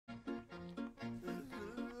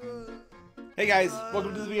Hey guys,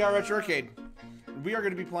 welcome to the VR Retro Arcade. We are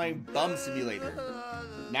going to be playing Bum Simulator.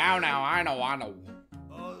 Now, I know.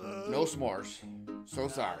 No s'mores. So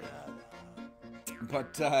sorry.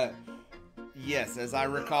 But, yes, as I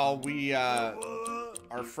recall, we, are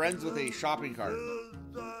friends with a shopping cart.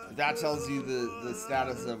 That tells you the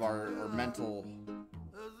status of our mental...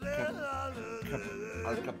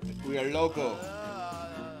 We are loco.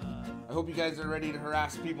 I hope you guys are ready to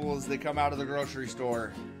harass people as they come out of the grocery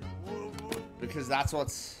store. Because that's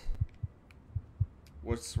what's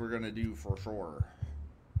we're gonna do for sure.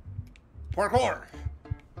 Parkour!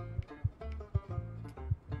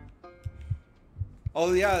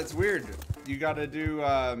 Oh yeah, it's weird. You gotta do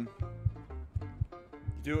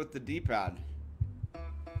it with the D-pad.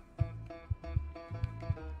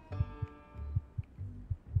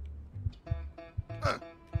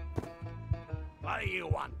 What do you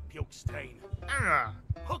want, puke stain?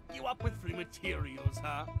 Hook you up with free materials,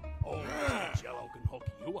 huh? Oh, Mr. Jello can hook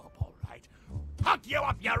you up, all right. Hook you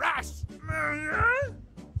up your ass!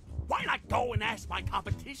 Why not go and ask my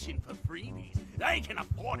competition for freebies? They can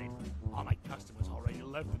afford it. All my customers already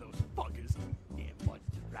left with those fuckers. They're more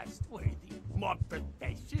trustworthy, more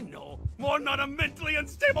professional, more not a mentally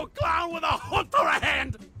unstable clown with a hook for a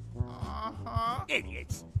hand!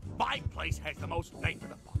 Idiots! My place has the most bang for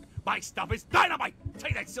the buck. My stuff is dynamite!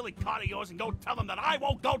 Take that silly card of yours and go tell them that I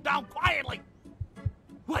won't go down quietly!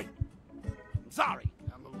 Wait! I'm sorry,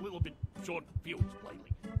 I'm a little bit short-fused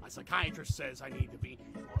lately. My psychiatrist says I need to be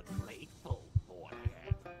more grateful for what I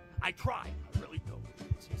have. I try, I really do.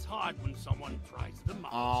 It's hard when someone tries the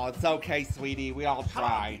most. Oh, it's okay, sweetie. We all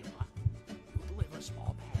try. You deliver a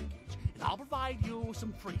small package, and I'll provide you with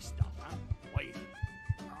some free stuff, huh? Wait.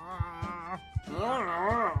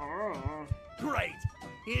 Great!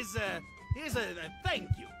 Here's a thank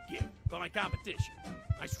you gift for my competition.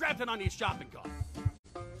 I strapped it on your shopping cart.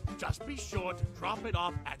 Just be sure to drop it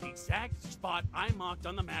off at the exact spot I marked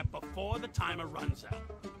on the map before the timer runs out.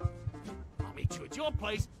 I'll meet you at your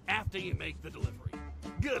place after you make the delivery.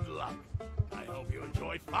 Good luck. I hope you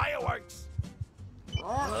enjoy fireworks.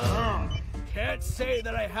 Can't say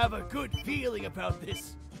that I have a good feeling about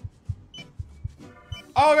this.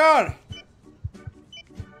 Oh god!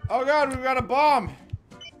 Oh god, we've got a bomb!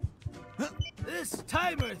 This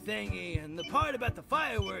timer thingy and the part about the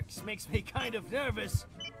fireworks makes me kind of nervous.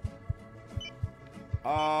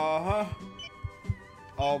 Uh-huh.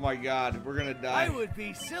 Oh my god, we're gonna die. I would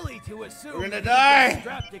be silly to assume We're gonna that he die!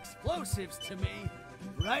 strapped explosives to me.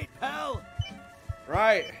 Right, pal?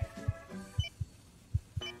 Right.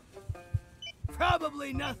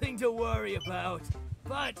 Probably nothing to worry about.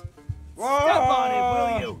 But Whoa! step on it,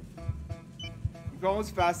 will you? I'm going as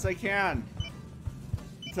fast as I can.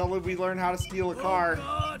 Until we learn how to steal a car. Oh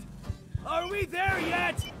God! Are we there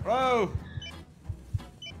yet? Whoa!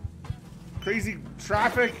 Crazy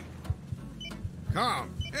traffic.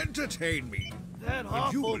 Come, entertain me. That And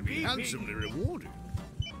awful you will be beeping. handsomely rewarded.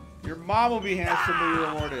 Your mom will be handsomely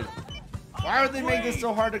rewarded. Why would they make this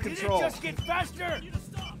so hard to control? Did it just get faster?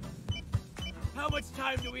 How much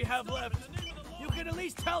time do we have left? You can at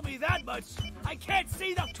least tell me that much. I can't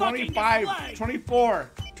see the fucking 25, display. 24,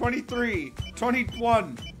 23,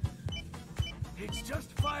 21. It's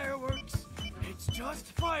just fireworks. It's just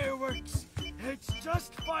fireworks. It's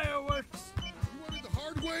just fireworks. You want it the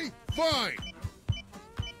hard way? Fine.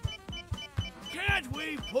 Can't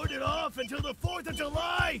we put it off until the 4th of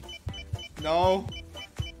July? No.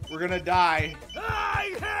 We're gonna die.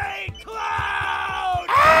 I hate clowns!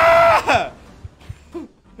 Ah!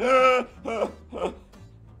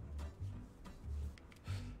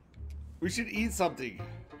 We should eat something.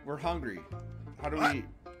 We're hungry. How do we eat?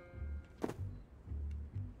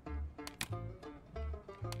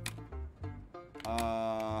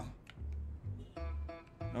 No,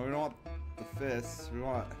 we don't want the fists. We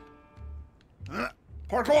want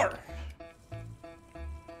parkour.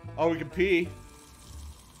 Oh, we can pee.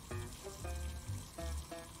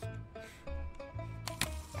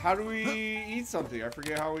 How do we eat something? I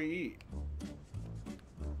forget how we eat.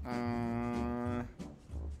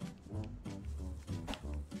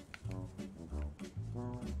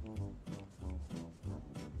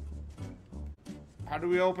 How do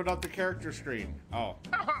we open up the character screen? Oh.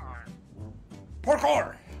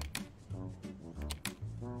 Parkour!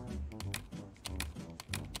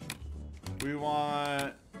 We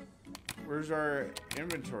want... Where's our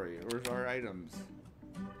inventory? Where's our items?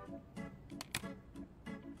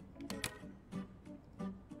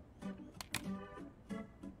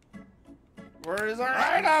 Where is our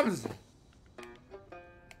items?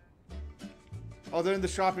 Oh, they're in the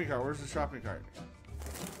shopping cart. Where's the shopping cart?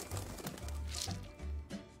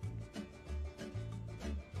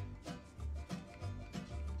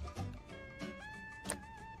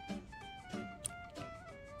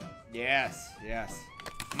 Yes, yes.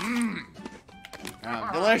 Mmm.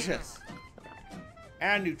 Delicious.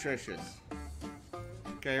 And nutritious.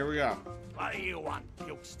 Okay, here we go. What do you want,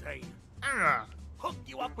 puke stain? Hook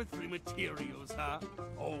you up with free materials, huh?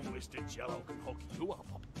 Oh, Mr. Jello can hook you up.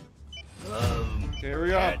 Okay, here we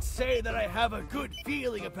go. Can't say that I have a good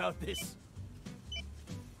feeling about this.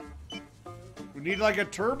 We need like a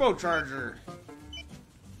turbocharger.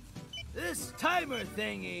 This timer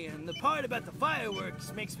thingy and the part about the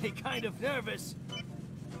fireworks makes me kind of nervous.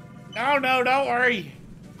 No, don't worry.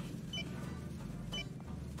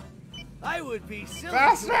 I would be silly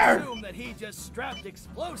Faster! to assume that he just strapped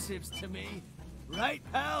explosives to me. Right,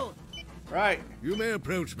 pal? Right. You may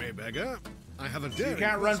approach me, beggar. I have a You daring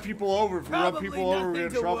can't run people over. If we run Probably people over, we're nothing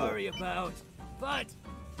in to trouble. worry about. But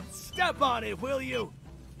step on it, will you?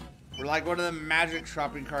 We're like one of the magic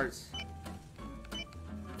shopping carts.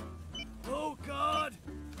 Oh, God.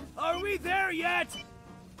 Are we there yet?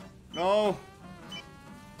 No.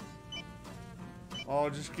 Oh,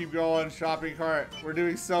 just keep going, shopping cart. We're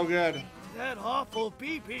doing so good. That awful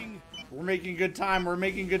beeping. We're making good time. We're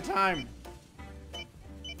making good time.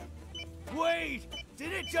 Wait,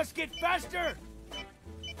 did it just get faster?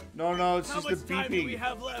 No, it's How just much the time do we beeping.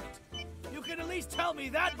 have left? You can at least tell me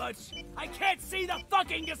that much. I can't see the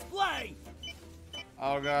fucking display.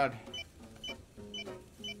 Oh, God.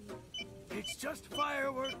 It's just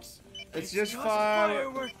fireworks. It's just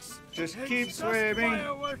fireworks. fireworks. Just It's keep just swimming.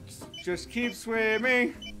 Fireworks. Just keep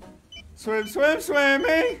swimming. Swim,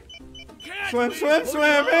 swimming. Can't Swim, we swim, put it off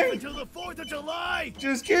swimming. until the 4th of July.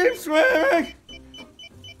 Just keep swimming.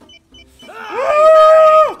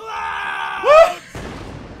 Ah, Woo! clouds!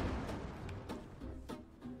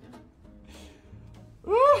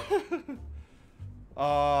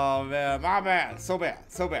 Oh, man. My bad. So bad.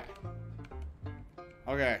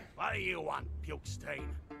 Okay. What do you want, puke stain?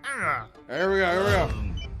 Here we go.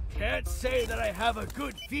 Can't say that I have a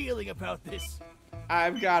good feeling about this.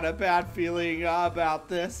 I've got a bad feeling about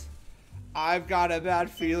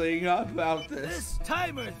this. This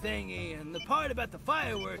timer thingy and the part about the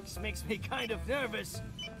fireworks makes me kind of nervous.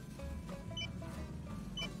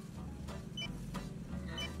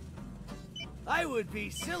 I would be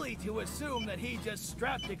silly to assume that he just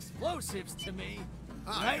strapped explosives to me.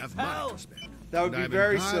 I Right, have pal? mine to spend. That would And be I'm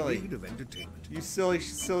very in dire silly. need of entertainment. You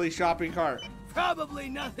silly shopping cart. Probably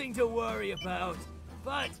nothing to worry about.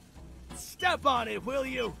 But step on it, will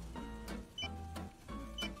you?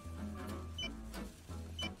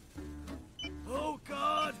 Oh,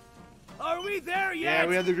 God. Are we there yet? Yeah,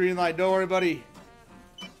 we have the green light. Don't worry, buddy.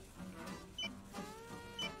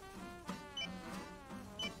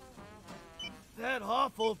 That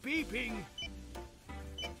awful beeping.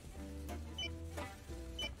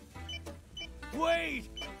 Wait,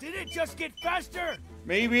 did it just get faster?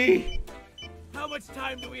 Maybe. How much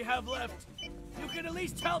time do we have left? You can at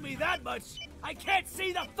least tell me that much. I can't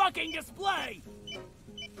see the fucking display.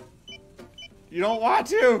 You don't want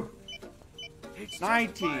to. It's just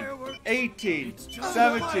 19, fireworks. 18, It's just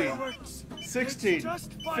 17, fireworks. 16, It's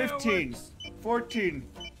just 15, fireworks. 14,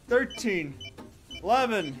 13,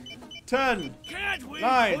 11, 10, Can't we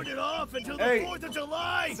 9, put it off until the 8, 4th of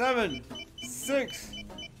July? 7, 6,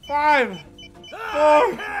 5, I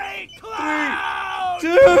 4, hate clouds!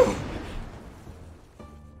 2.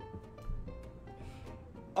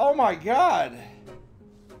 Oh my God.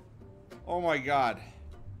 Oh my God.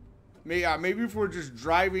 Maybe if we're just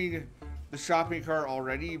driving the shopping cart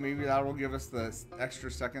already, maybe that will give us the extra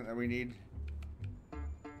second that we need.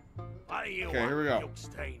 What do you Okay, want, here we go. puke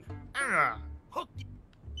stain? Hook you.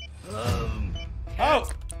 Oh!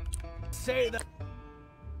 Say that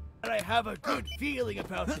I have a good feeling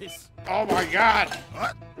about this. Oh my God!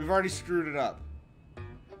 We've already screwed it up.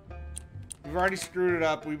 We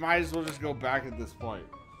might as well just go back at this point.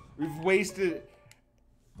 We've wasted.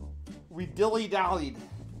 We dilly-dallied.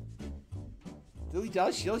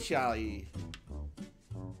 Dilly-dally, shilly-shally.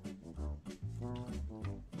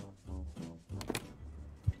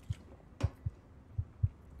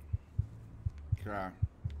 Okay.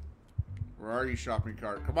 Where are you, shopping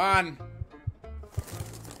cart? Come on!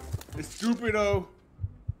 It's Stupido!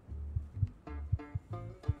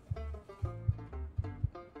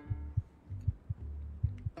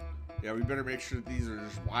 Yeah, we better make sure that these are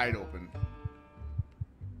just wide open.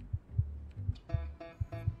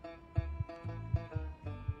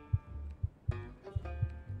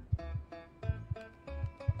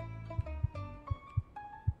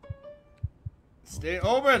 Stay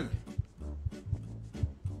open!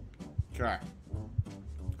 Okay.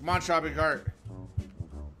 Come on, shopping cart.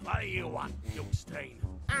 What do you want, puke stain?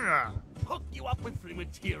 Hook you up with free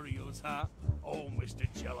materials, huh? Oh, Mr.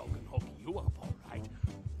 Jello can hook you up, all right.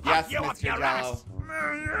 Yes, Huck you up Mr. your Jello. ass.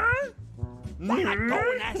 Why not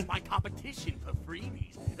go and ask my competition for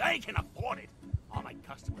freebies? They can afford it. All my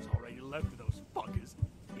customers already left to those fuckers.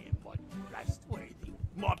 They're more trustworthy,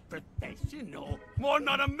 more professional, more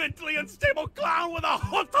not a mentally unstable clown with a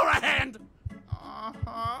hook for a hand.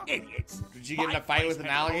 Idiots. Did you get in My a fight with place an pays the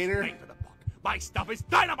most alligator? bang for the buck. My stuff is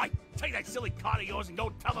dynamite. Take that silly card of yours and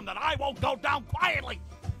go tell them that I won't go down quietly.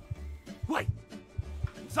 Wait.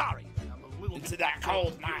 Sorry, I'm a little Into bit that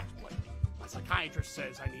cold night. lately. My psychiatrist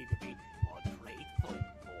says I need to be more grateful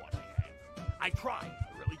for what I have. I try,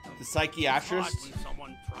 I really do. The psychiatrist? It's hard when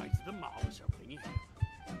someone tries to demolish everything you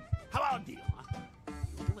have. How about a deal, huh?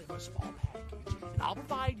 You deliver a small package, and I'll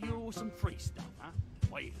provide you with some free stuff, huh?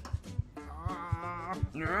 Wait.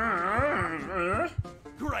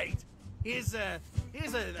 Great. Here's a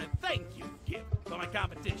thank you gift for my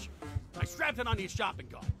competition. I strapped it on your shopping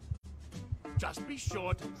cart. Just be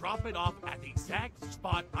sure to drop it off at the exact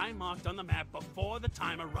spot I marked on the map before the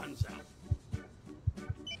timer runs out.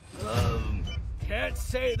 Can't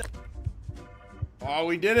say that Oh,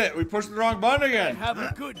 we did it. We pushed the wrong button I again. have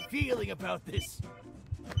a good feeling about this.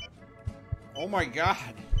 Oh my god.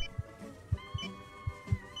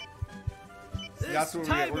 See, that's what we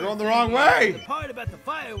get. We're going the wrong way. The part about the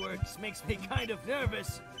fireworks makes me kind of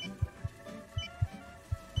nervous.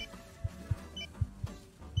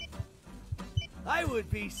 I would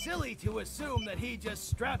be silly to assume that he just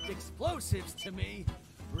strapped explosives to me.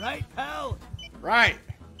 Right, pal? Right.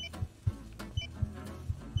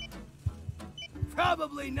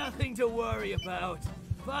 Probably nothing to worry about.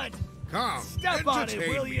 But Come, step on it,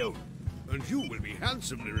 entertain will me, you? and you will be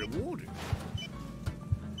handsomely rewarded.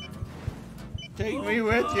 Take me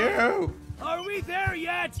with you. Are we there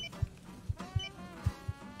yet?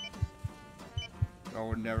 Oh,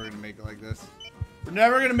 we're never gonna make it like this. We're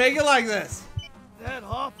never gonna make it like this. That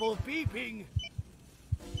awful beeping.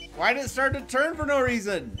 Why did it start to turn for no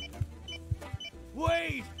reason?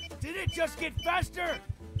 Wait, did it just get faster?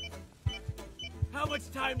 How much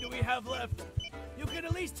time do we have left? You can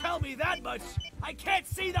at least tell me that much. I can't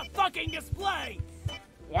see the fucking display.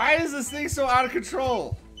 Why is this thing so out of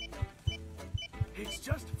control? It's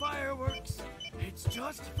just fireworks. It's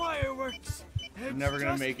just fireworks. It's never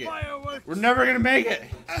gonna just make it. Fireworks. We're never gonna make it.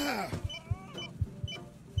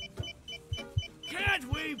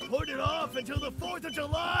 Can't we put it off until the 4th of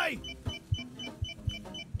July?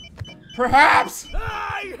 Perhaps.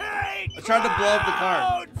 I hate I tried to blow up the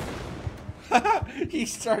car. clouds! He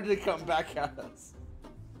started to come back at us.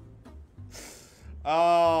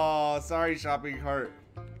 Oh, sorry, shopping cart.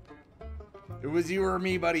 It was you or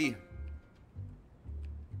me, buddy.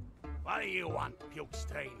 What do you want, puke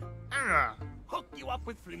stain? Hook you up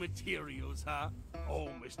with free materials, huh? Oh,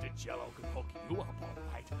 Mr. Jello can hook you up, all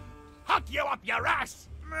right. Hook you up your ass!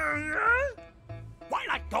 Why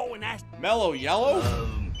not go and ask? Mellow yellow?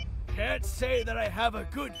 Can't say that I have a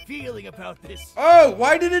good feeling about this. Oh,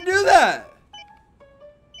 why did it do that?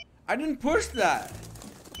 I didn't push that.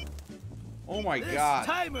 Oh my This god.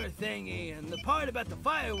 timer thingy and the part about the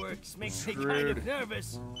fireworks makes me kind Screwed. of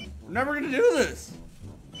nervous. We're never gonna do this.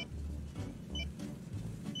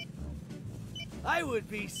 I would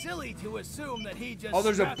be silly to assume that he just Oh,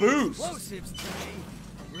 there's a strapped boost. explosives to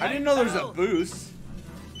me. I didn't know there was a pal? boost.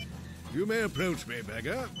 You may approach me,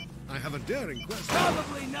 beggar. I have a daring question.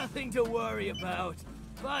 Probably nothing to worry about.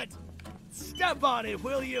 But step on it,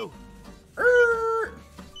 will you? Er.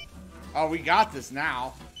 Oh, we got this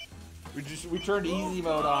now. We turned easy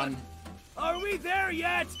mode on. Are we there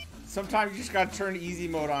yet? Sometimes you just gotta turn easy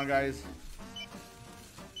mode on, guys.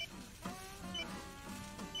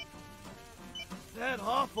 That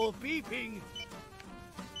awful beeping.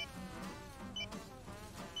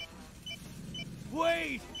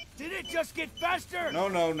 Wait, did it just get faster? No,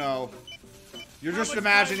 no, no. You're How just much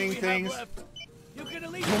imagining time do we have things. left? You can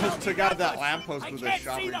at least You almost tell me took out that much. lamppost I with a can't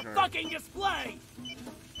shopping see the cart. fucking display.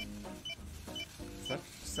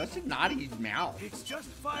 Such a naughty mouth. It's just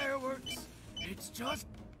fireworks. It's just.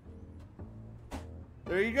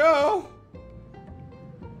 There you go.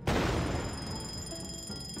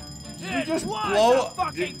 It just was blow- a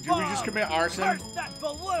fucking did we just bomb. commit arson? Curse that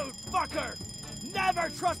balloon, fucker! Never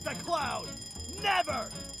trust a cloud. Never.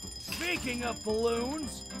 Speaking of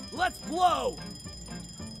balloons, let's blow.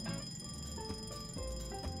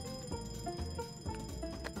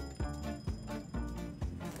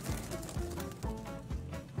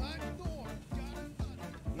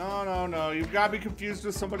 No, no, no. You've got to be confused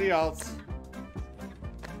with somebody else.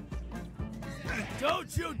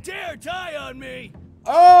 Don't you dare die on me.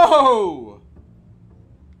 Oh!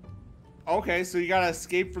 Okay, so you gotta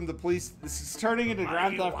escape from the police. This is turning into What do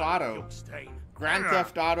Grand you Theft want, Auto. puke stain? Grand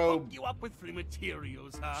Theft Auto Hook you up with free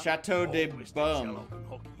materials, huh? Chateau de Mr. Bum. Jello can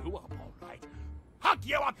hook you up, all right. Hook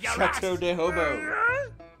you up your Chateau ass. de Hobo.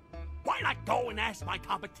 Why not go and ask my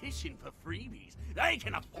competition for freebies? They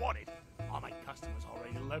can afford it. All my customers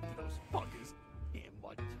already left those fuckers. They're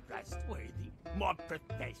more trustworthy, more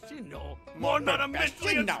professional, more not a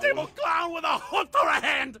mentally professional. unstable clown with a hook for a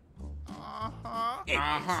hand. It is.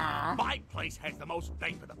 Uh-huh. My place has the most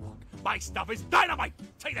bang for the buck. My stuff is dynamite.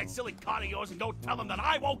 Take that silly card of yours and go tell them that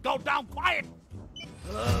I won't go down quiet.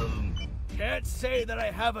 Can't say that I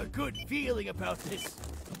have a good feeling about this.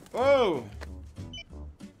 Whoa.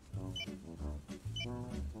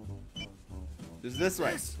 It's this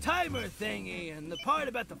way. This timer thingy and the part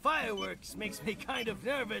about the fireworks makes me kind of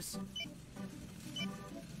nervous.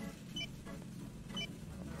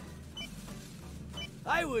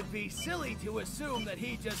 I would be silly to assume that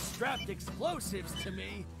he just strapped explosives to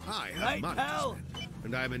me. I have Right, money pal? to spend,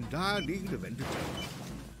 and I'm in dire need of entertainment.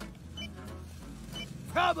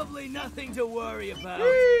 Probably nothing to worry about.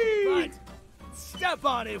 Whee! But step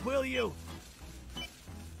on it, will you?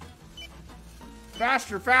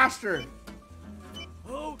 Faster, faster.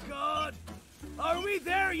 Oh God! Are we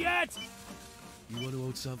there yet? You want to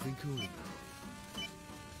own something cool?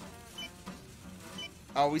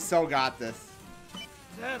 Oh, we so got this.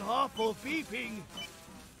 That awful beeping.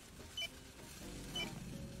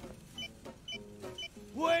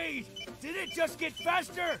 Wait! Did it just get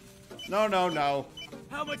faster? No, no, no.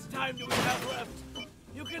 How much time do we have left?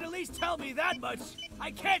 You can at least tell me that much.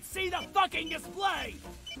 I can't see the fucking display!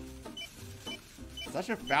 Such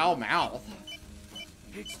a foul mouth.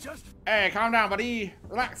 It's just... Hey, calm down, buddy.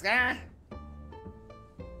 Relax, guy.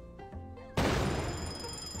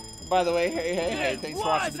 By the way, hey, thanks for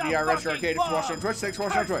watching the DR Retro Arcade. If you're watching on Twitch, thanks for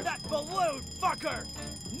watching on Twitch. That balloon, fucker!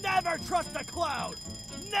 Never trust a cloud!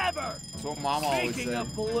 Never! That's what Mama always Speaking said.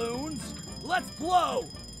 of balloons, let's blow!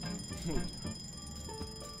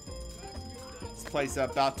 This place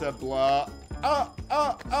about to blow. The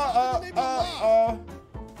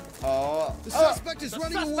suspect is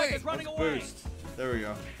running Suspect away. is running away! Boost. There we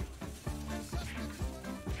go.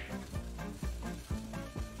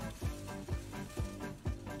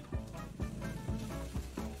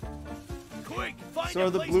 Quick, find So a are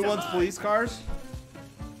the place blue to ones hide. police cars?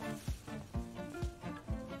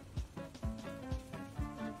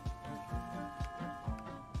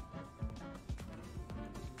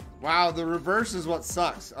 Wow, the reverse is what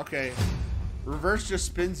sucks. Okay. Reverse just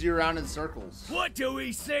spins you around in circles. What do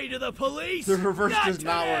we say to the police? The reverse does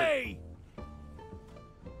not work. today!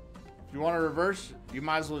 If you want to reverse, you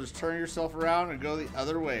might as well just turn yourself around and go the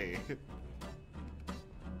other way.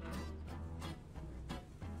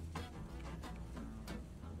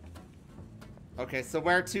 Okay, so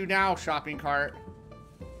where to now, shopping cart?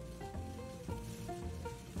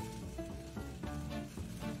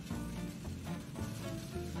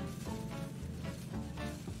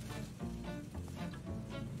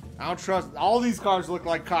 I don't trust. All these cars look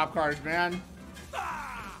like cop cars, man.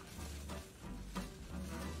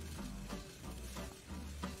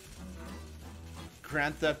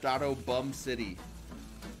 Grand Theft Auto Bum City.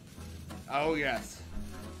 Oh, yes.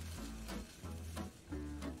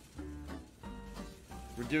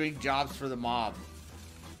 We're doing jobs for the mob.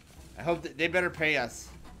 I hope that they better pay us.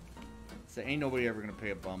 So ain't nobody ever gonna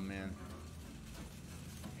pay a bum, man.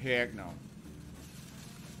 Heck no.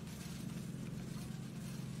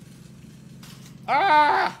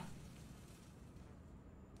 Ah!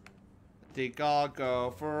 I think I'll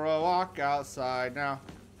go for a walk outside now.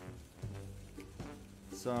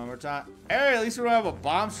 Summertime. Hey, at least we don't have a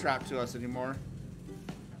bomb strapped to us anymore.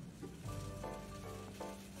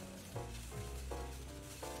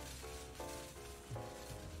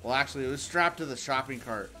 Well, actually, it was strapped to the shopping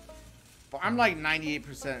cart. But I'm like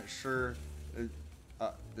 98% sure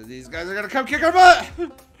that these guys are gonna come kick our butt!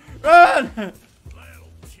 Run!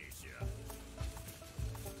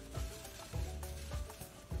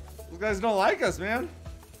 Those guys don't like us, man.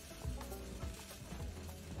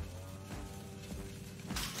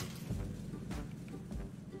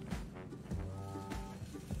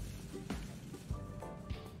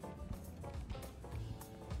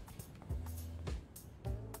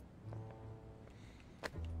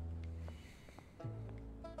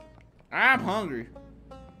 I'm hungry.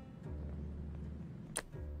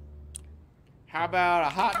 How about a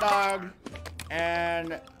hot dog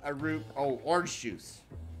and a orange juice?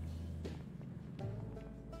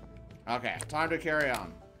 Okay, time to carry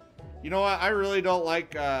on. You know what? I really don't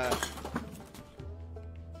like, Are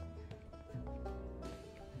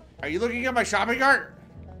you looking at my shopping cart?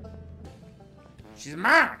 She's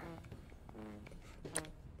mine.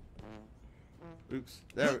 Oops.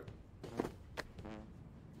 There.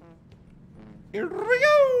 Here we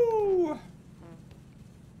go!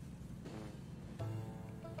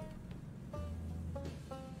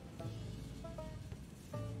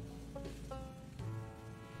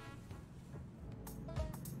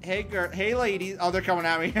 Hey, girl. Hey, ladies. Oh, they're coming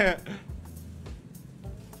at me.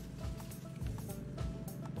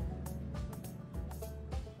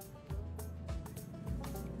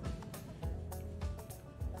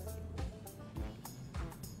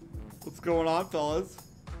 What's going on, fellas?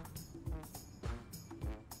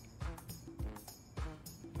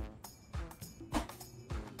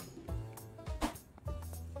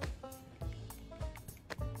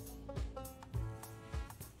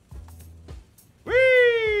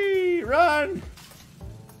 Whee! Run!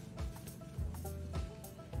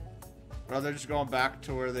 Oh, they're just going back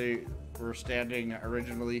to where they were standing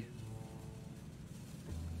originally.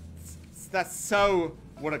 That's so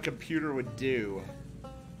what a computer would do.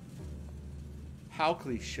 How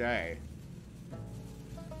cliche.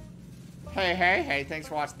 Hey, thanks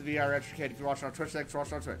for watching the VR Retro Kid. If you're watching on Twitch, thanks for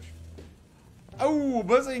watching on Twitch. Oh,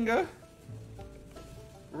 Bazinga!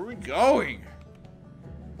 Where are we going?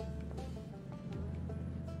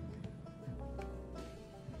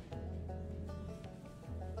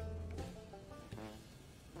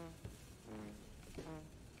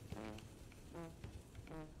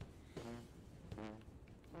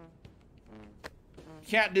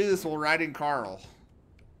 Can't do this while riding Carl.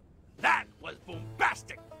 That was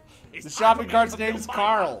bombastic. It's The time shopping for me cart's to name build is my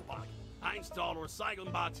Carl. bot. I installed a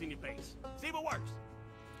recycling box in your base. See if it works.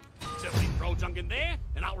 Simply throw junk in there,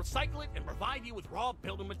 and I'll recycle it and provide you with raw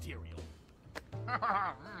building material.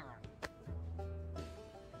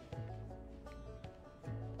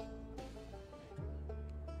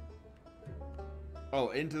 Oh,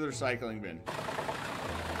 into the recycling bin.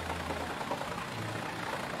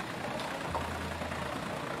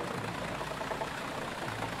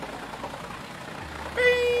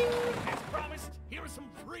 As promised, here are some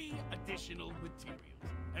free additional materials.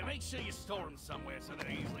 And make sure you store them somewhere so they're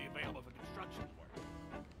easily available for construction work.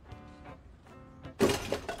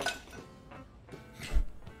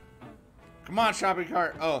 Come on, shopping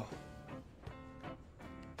cart. Oh.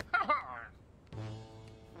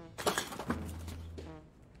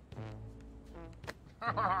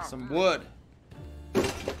 Some wood.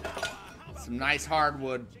 Some nice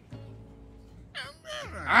hardwood.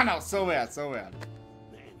 I know, so bad, so bad.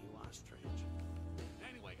 Man, you are strange.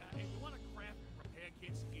 Anyway, if you want to craft repair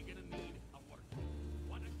kits, you're gonna need a work kit.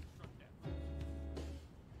 Want to construct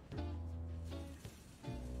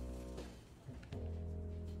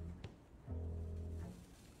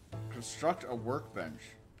that? Construct a workbench.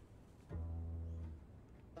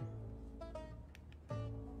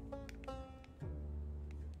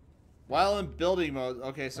 While in building mode.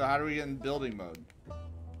 Okay, so how do we get in building mode?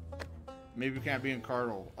 Maybe we can't be in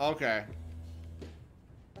Cardinal. Okay.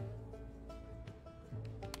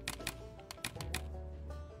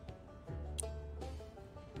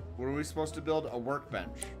 What are we supposed to build? A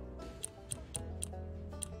workbench.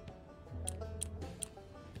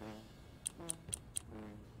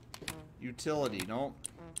 Utility, no.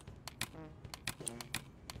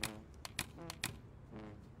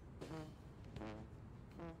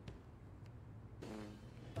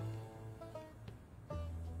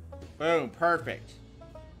 Boom, perfect.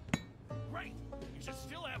 Great! You should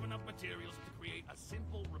still have enough materials to create a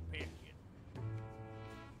simple repair kit.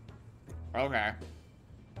 Okay.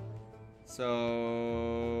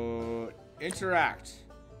 So, interact.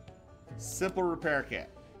 Simple repair kit.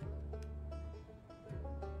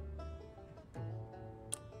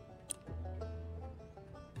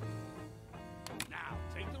 Now,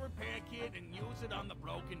 take the repair kit and use it on the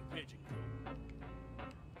broken pigeon coop.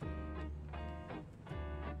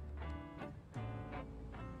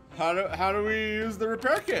 How do we use the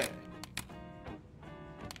repair kit?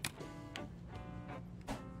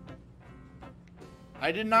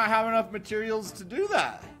 I did not have enough materials to do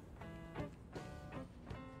that.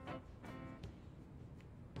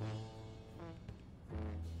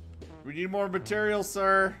 We need more materials,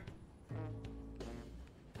 sir.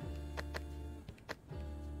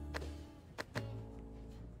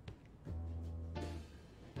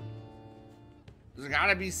 There's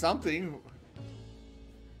gotta be something.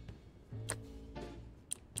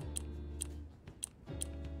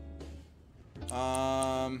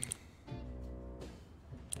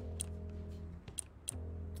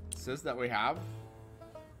 It says that we have.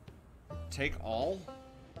 Take all.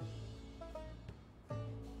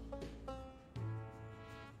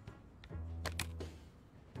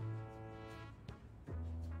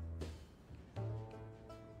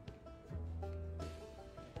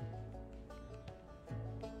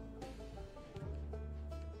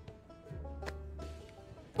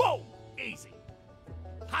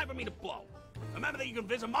 for me to blow. Remember that you can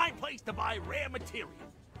visit my place to buy rare materials.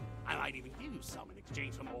 I might even give you some in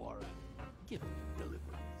exchange for more gift deliveries.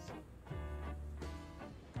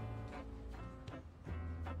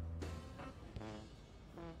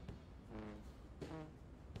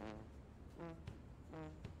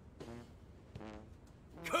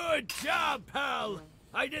 Good job, pal!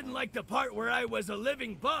 I didn't like the part where I was a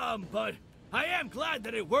living bomb, but I am glad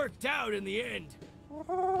that it worked out in the end.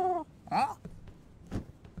 Huh?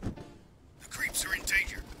 The creeps are in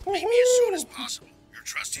danger. Meet me as soon as possible. Your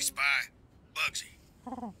trusty spy,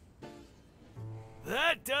 Bugsy.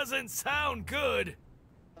 That doesn't sound good.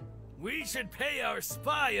 We should pay our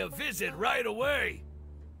spy a visit right away.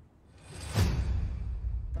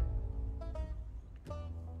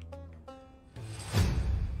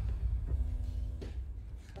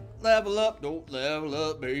 Level up, don't level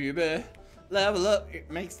up, baby. Level up,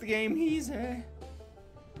 it makes the game easy.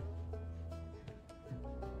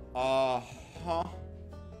 Huh?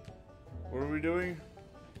 What are we doing?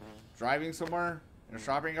 Driving somewhere? In a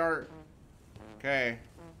shopping cart? Okay.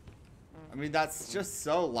 I mean, that's just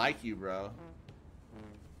so like you, bro.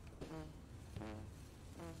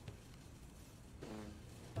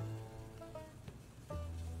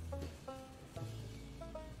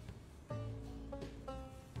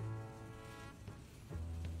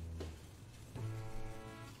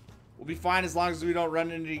 We'll be fine as long as we don't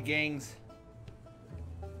run into any gangs.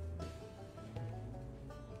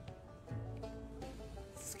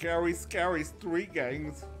 Scary, scary street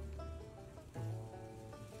gangs.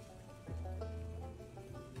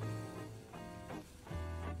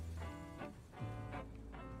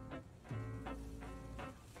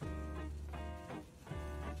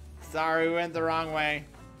 Sorry, we went the wrong way.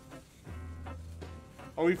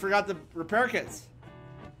 Oh, we forgot the repair kits.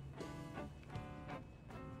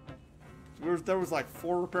 There was like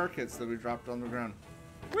 4 repair kits that we dropped on the ground.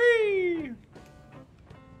 Whee!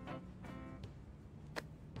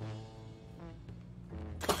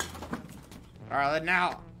 Alright,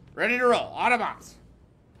 now, ready to roll. Autobots.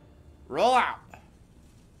 Roll out.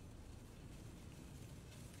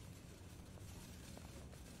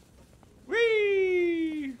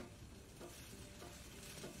 Whee!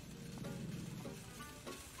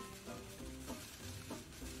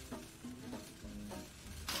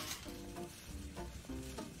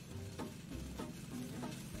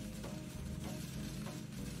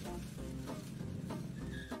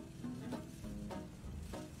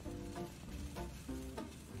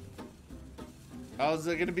 Oh, is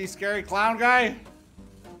it gonna be Scary Clown Guy?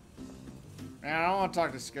 Man, I don't want to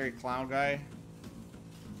talk to Scary Clown Guy.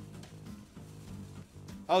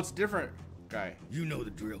 Oh, it's a different guy. You know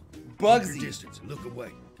the drill. Bugsy. Keep your distance and look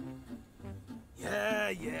away.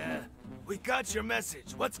 Yeah. We got your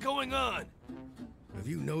message. What's going on? Have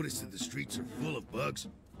you noticed that the streets are full of bugs,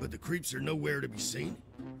 but the creeps are nowhere to be seen?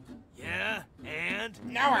 Yeah, and?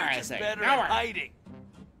 Nowhere, We're I just say. better Nowhere. at hiding.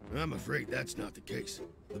 I'm afraid that's not the case.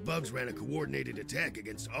 The bugs ran a coordinated attack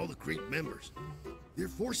against all the creep members. They're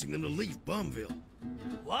forcing them to leave Bumville.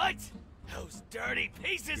 What? Those dirty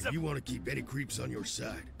pieces If of... you want to keep any creeps on your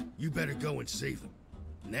side, you better go and save them.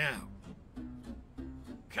 Now.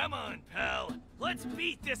 Come on, pal. Let's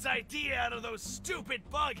beat this idea out of those stupid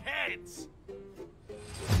bug heads.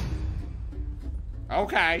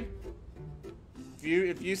 Okay.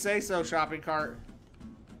 If you say so, shopping cart.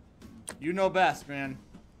 You know best, man.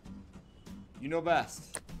 You know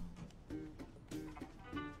best.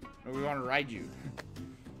 Or we want to ride you.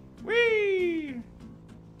 Whee!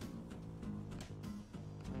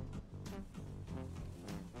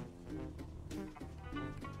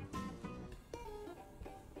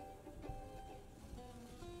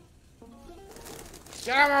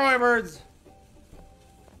 Get out of my way, birds!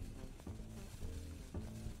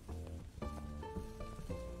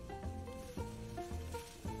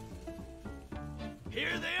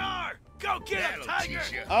 Here they are! Go get him, That'll Tiger!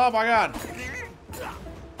 teach ya. Oh my god.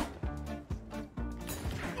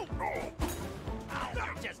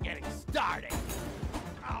 We're just getting started.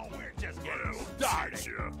 Oh, we're just getting started.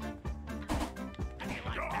 How do you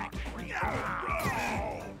like that, creep?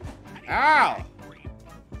 Ow!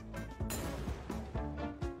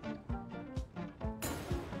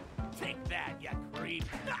 Take that, you creep.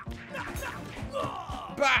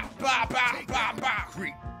 Bah, bah, bah, bah, bah.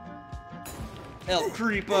 Creep. El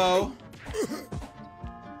Creepo.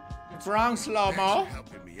 What's wrong, Thanks Slow-Mo? for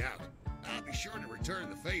helping me out. I'll be sure to return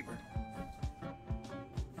the favor.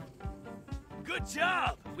 Good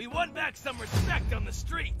job! We won back some respect on the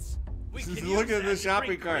streets. We can Look use at that the to shopping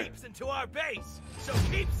bring cart. creeps into our base. So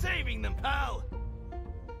keep saving them, pal.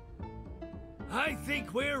 I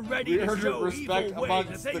think we're ready We to earned show respect evil Wade that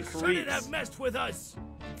amongst they the shouldn't creeps. have messed with us.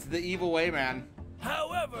 It's the evil way, man.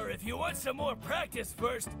 However, if you want some more practice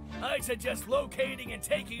first, I'd suggest locating and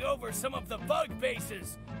taking over some of the bug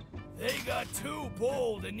bases. They got too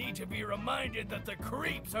bold and need to be reminded that the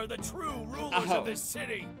creeps are the true rulers of this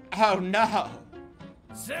city. Oh no.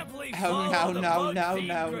 Simply follow the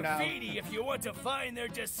bug-themed graffiti if you want to find their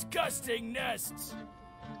disgusting nests.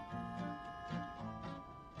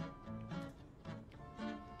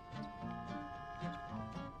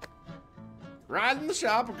 Ride in the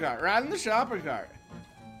shopping cart. Ride in the shopping cart.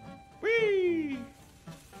 Whee!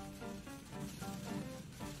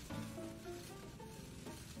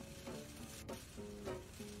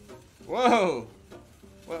 Whoa!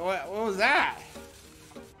 What was that?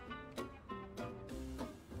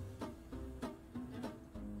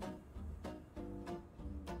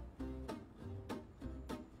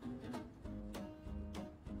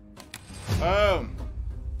 Boom!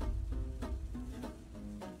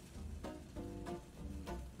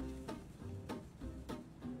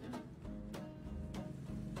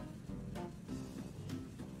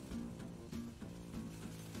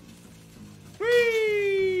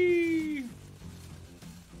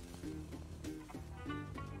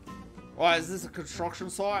 Why, is this a construction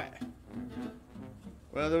site?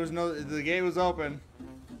 Well, there was no, the gate was open.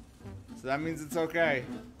 So that means it's okay.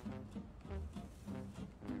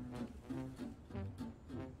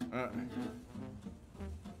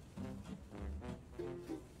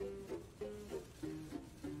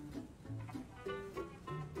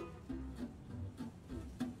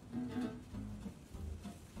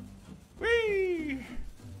 Whee!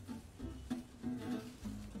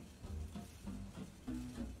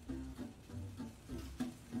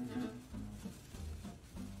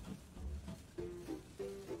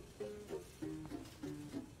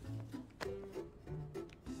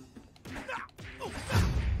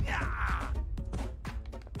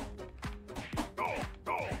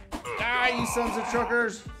 You sons of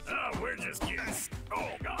truckers! We're just getting.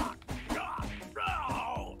 Oh God! God!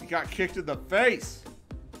 Oh! You got kicked in the face.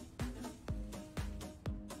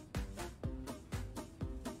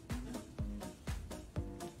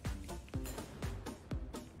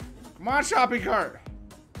 Come on, shopping cart.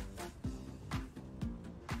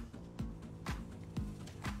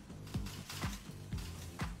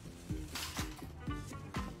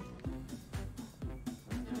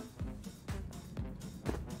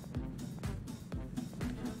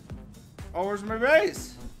 Oh, where's my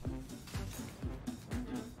base?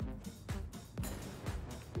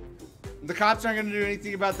 The cops aren't gonna do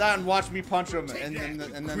anything about that, and watch me punch them, and then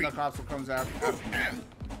the cops will come after me.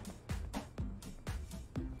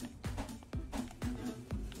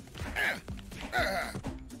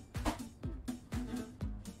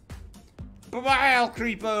 Bye-bye, El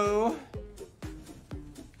Creepo.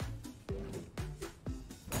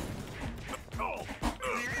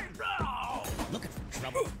 Looking for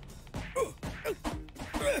trouble.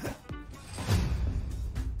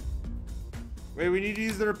 Wait, we need to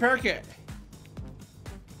use the repair kit.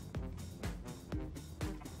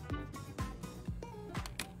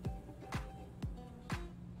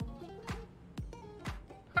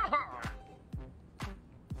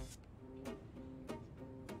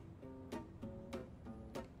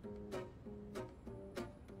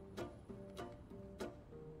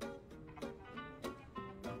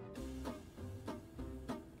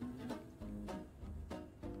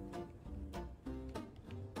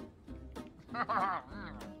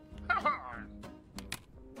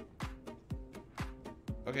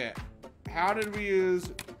 Okay, how did we use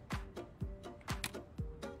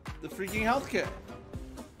the freaking health kit?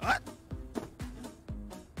 What?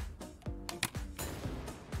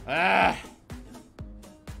 Ah!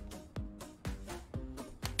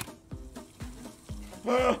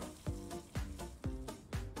 Ah!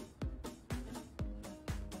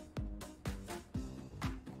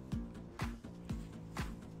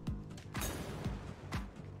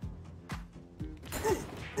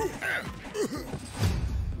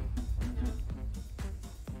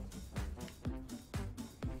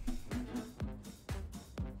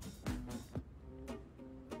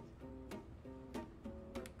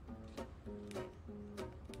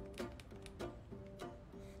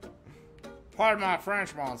 Pardon my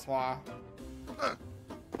French, bonsoir.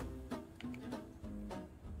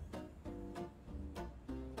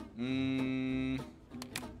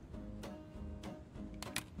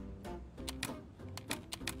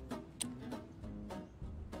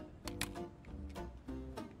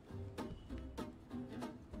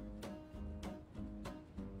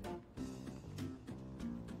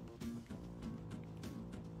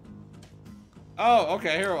 Oh,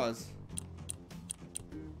 okay, here it was.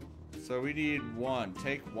 So we need one.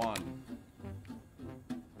 Take one.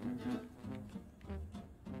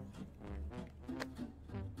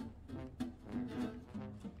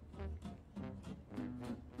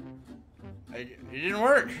 It didn't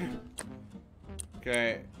work.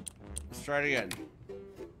 Okay, let's try it again.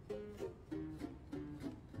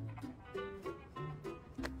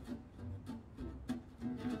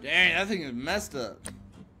 Dang, that thing is messed up.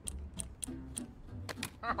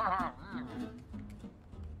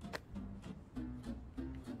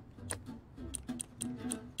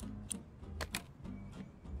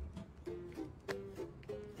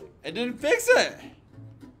 It didn't fix it.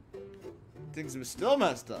 Things were still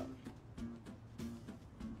messed up.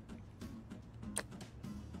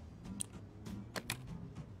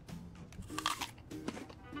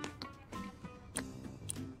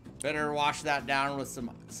 Better wash that down with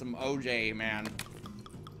some OJ, man.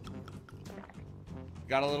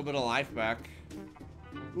 Got a little bit of life back.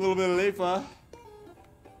 A little bit of life.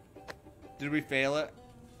 Did we fail it?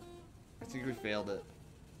 I think we failed it.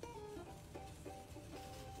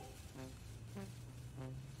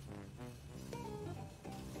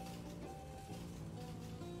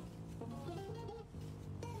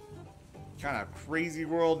 Kind of crazy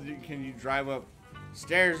world can you drive up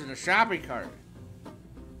stairs in a shopping cart?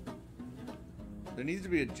 There needs to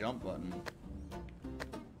be a jump button.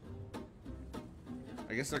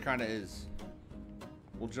 I guess there kind of is.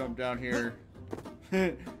 We'll jump down here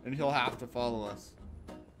and he'll have to follow us.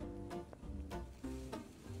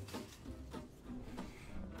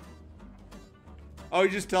 Oh, he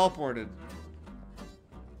just teleported.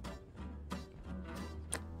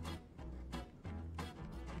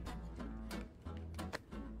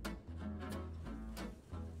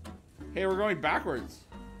 Hey, we're going backwards.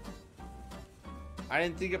 I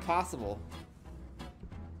didn't think it possible.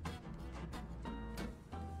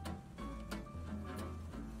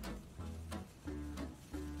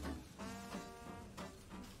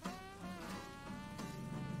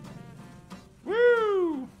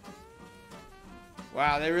 Woo!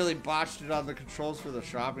 Wow, they really botched it on the controls for the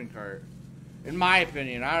shopping cart. In my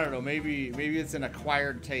opinion, I don't know. Maybe it's an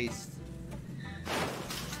acquired taste.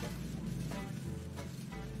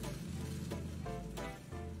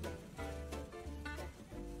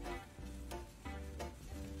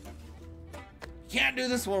 Can't do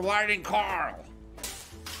this while riding Carl.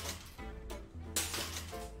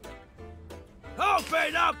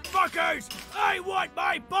 Open up, fuckers! I want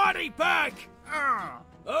my body back!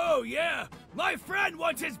 Oh yeah, my friend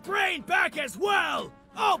wants his brain back as well!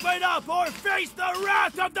 Open up or face the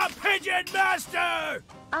wrath of the Pigeon Master!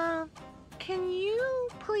 Can you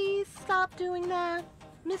please stop doing that?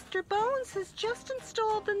 Mr. Bones has just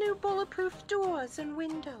installed the new bulletproof doors and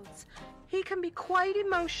windows. He can be quite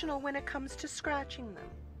emotional when it comes to scratching them.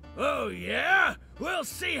 Oh yeah? We'll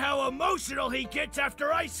see how emotional he gets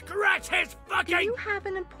after I scratch his fucking— Do you have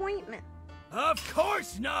an appointment? Of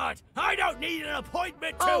course not! I don't need an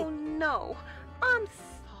appointment to— Oh no, I'm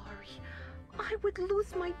sorry. I would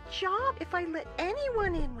lose my job if I let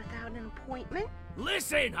anyone in without an appointment.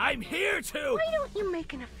 Listen, I'm here to— Why don't you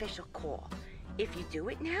make an official call? If you do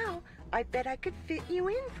it now, I bet I could fit you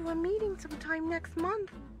in for a meeting sometime next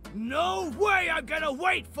month. No way I'm gonna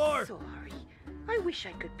wait for— Sorry. I wish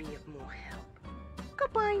I could be of more help.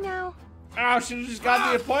 Goodbye now. Oh, should have just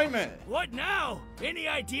got the appointment. What now? Any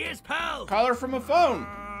ideas, pal? Call her from a phone.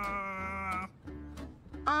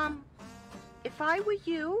 If I were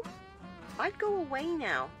you, I'd go away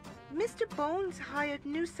now. Mr. Bones hired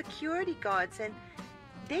new security guards and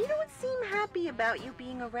they don't seem happy about you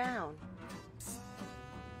being around.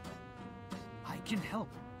 I can help.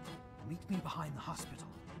 Meet me behind the hospital.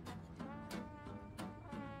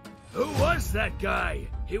 Who was that guy?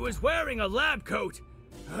 He was wearing a lab coat.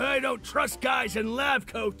 I don't trust guys in lab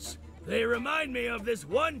coats. They remind me of this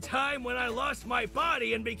one time when I lost my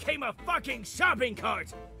body and became a fucking shopping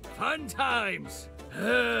cart. Fun times.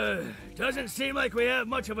 Doesn't seem like we have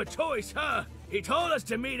much of a choice, huh? He told us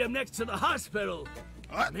to meet him next to the hospital.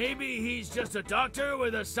 Maybe he's just a doctor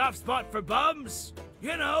with a soft spot for bums?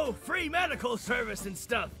 You know, free medical service and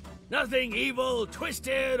stuff. Nothing evil,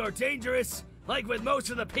 twisted, or dangerous, like with most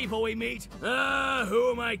of the people we meet.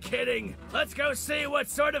 Who am I kidding? Let's go see what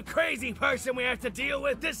sort of crazy person we have to deal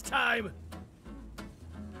with this time.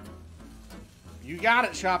 You got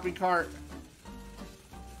it, shopping cart.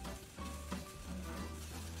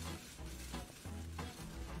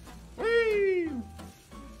 Whee!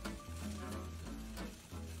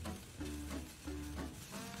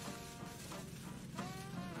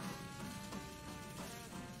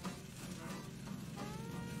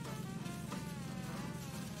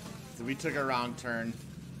 So we took a wrong turn.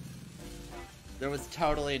 There was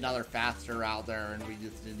totally another faster route there, and we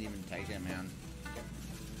just didn't even take it, man.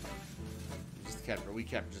 We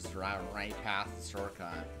kept just riding right past the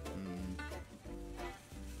shortcut.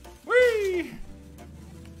 Whee!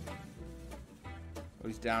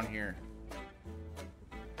 down here.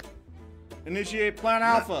 Initiate Plan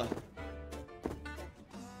Alpha.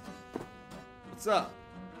 What's up?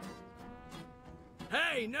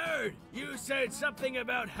 Hey, nerd! You said something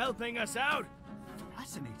about helping us out?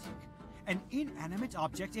 Fascinating. An inanimate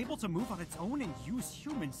object able to move on its own and use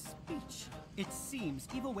human speech. It seems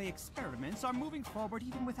Evil Way experiments are moving forward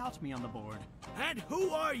even without me on the board. And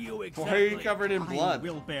who are you exactly? Why are you covered in blood? I'm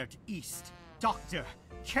Wilbert East, doctor,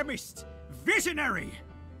 chemist, visionary!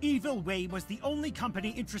 Evil Way was the only company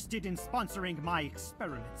interested in sponsoring my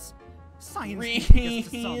experiments. Science taking us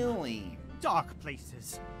to some Really? dark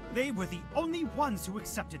places. They were the only ones who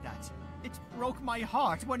accepted that. It broke my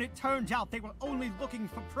heart when it turned out they were only looking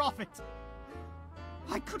for profit.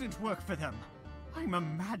 I couldn't work for them. I'm a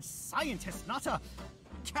mad scientist, not a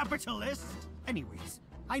capitalist. Anyways,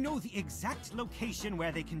 I know the exact location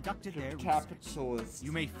where they conducted their research. Capitalist.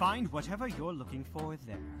 You may find whatever you're looking for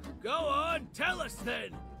there. Go on, tell us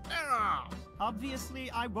then!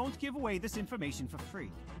 Obviously, I won't give away this information for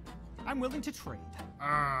free. I'm willing to trade.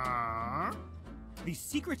 The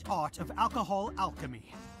secret art of alcohol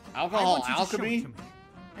alchemy. I Alcohol want you to show it alchemy? to me.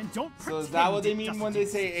 And don't So is that what they pretend it mean when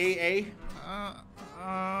doesn't they exist. say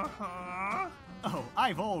Oh,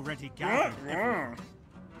 I've already gathered everything.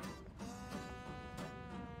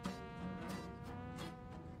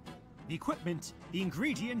 The equipment, the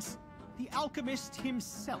ingredients, the alchemist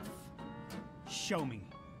himself. Show me.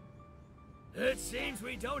 It seems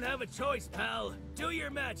we don't have a choice, pal. Do your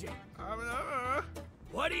magic.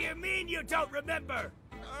 What do you mean you don't remember?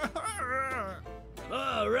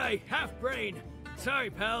 Oh, right, half brain. Sorry,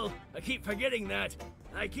 pal. I keep forgetting that.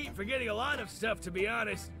 I keep forgetting a lot of stuff, to be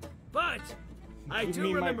honest. But I Give do me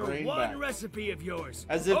my remember brain one back. recipe of yours.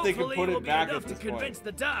 As if they could Hopefully put it it'll be back enough at to this point. convince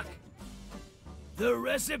the doc. The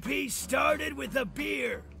recipe started with a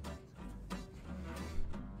beer.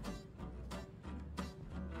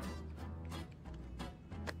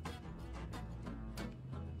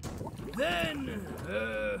 Then,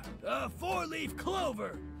 a four-leaf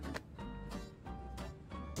clover.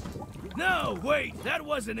 No, wait, that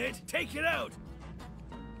wasn't it. Take it out.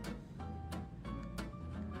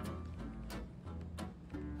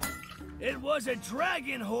 It was a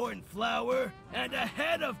dragon horn flower and a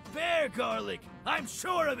head of bear garlic. I'm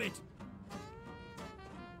sure of it.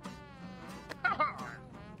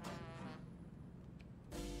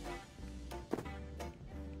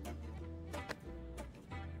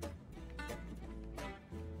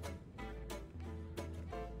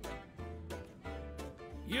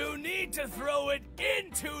 You need to throw it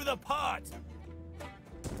into the pot.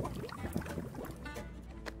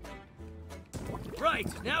 Right,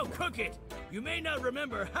 now cook it. You may not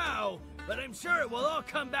remember how, but I'm sure it will all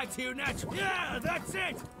come back to you naturally. Yeah, that's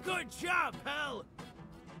it. Good job, pal.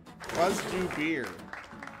 Fusto beer.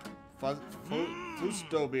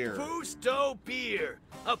 Fusto beer. Fusto beer,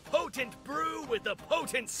 a potent brew with a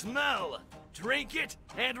potent smell. Drink it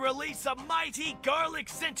and release a mighty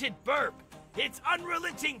garlic-scented burp. Its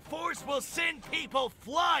unrelenting force will send people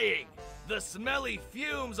flying. The smelly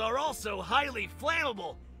fumes are also highly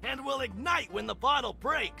flammable and will ignite when the bottle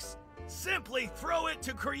breaks. Simply throw it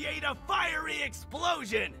to create a fiery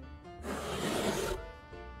explosion.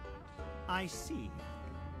 I see.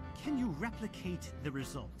 Can you replicate the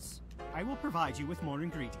results? I will provide you with more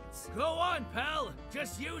ingredients. Go on, pal.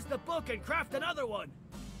 Just use the book and craft another one.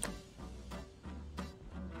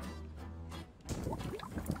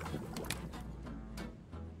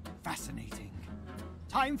 Fascinating.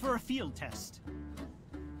 Time for a field test.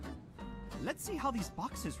 Let's see how these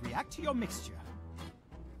boxes react to your mixture.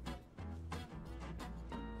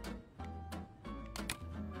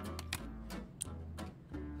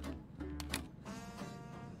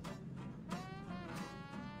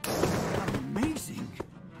 Amazing!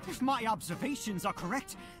 If my observations are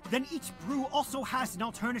correct, then each brew also has an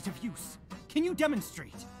alternative use. Can you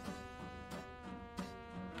demonstrate?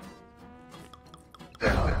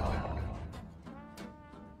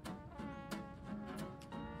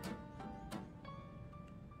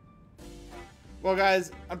 Well,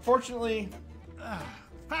 guys, unfortunately,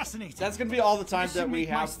 Fascinating. that's going to be all the time This that should we make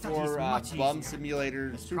my have studies for much Bum easier.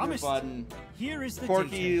 Simulator. As Super promised, fun, Here is the quirky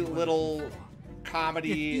data you were little looking for. If comedy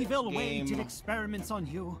Evil Way did game. experiments on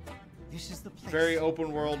you, this is the place. Very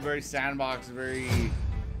open world, very sandbox, very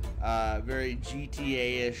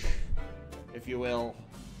GTA-ish, if you will.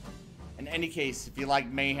 In any case, if you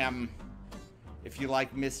like mayhem, if you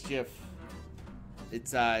like mischief,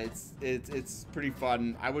 it's pretty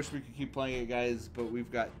fun. I wish we could keep playing it, guys, but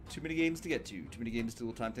we've got too many games to get to. Too many games, too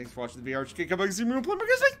little time. Thanks for watching the VR. Come back and see me and play more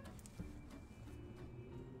games.